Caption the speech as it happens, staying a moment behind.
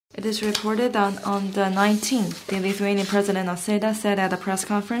It is reported that on the 19th, the Lithuanian President Nausėda said at a press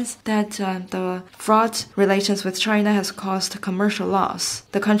conference that the fraught relations with China has caused commercial loss.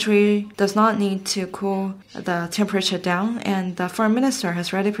 The country does not need to cool the temperature down, and the foreign minister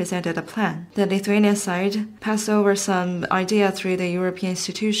has already presented a plan. The Lithuanian side passed over some idea through the European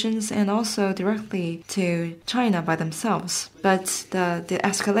institutions and also directly to China by themselves. But the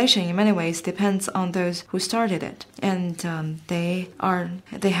escalation in many ways depends on those who started it, and they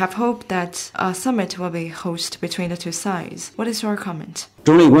have hope that a summit will be hosted between the two sides. What is your comment?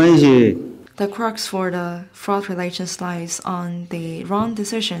 中美关系 The crux for the fraught relations lies on the wrong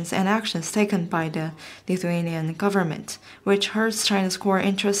decisions and actions taken by the Lithuanian government, which hurts China's core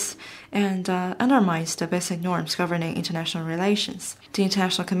interests and undermines the basic norms governing international relations. The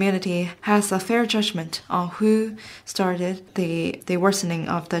international community has a fair judgment on who started the worsening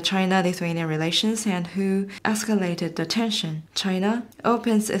of the China-Lithuania relations and who escalated the tension. China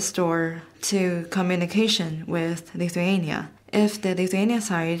opens its door to communication with Lithuania. If the Lithuanian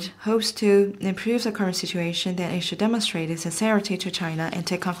side hopes to improve the current situation, then it should demonstrate its sincerity to China and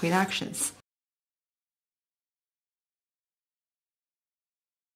take concrete actions.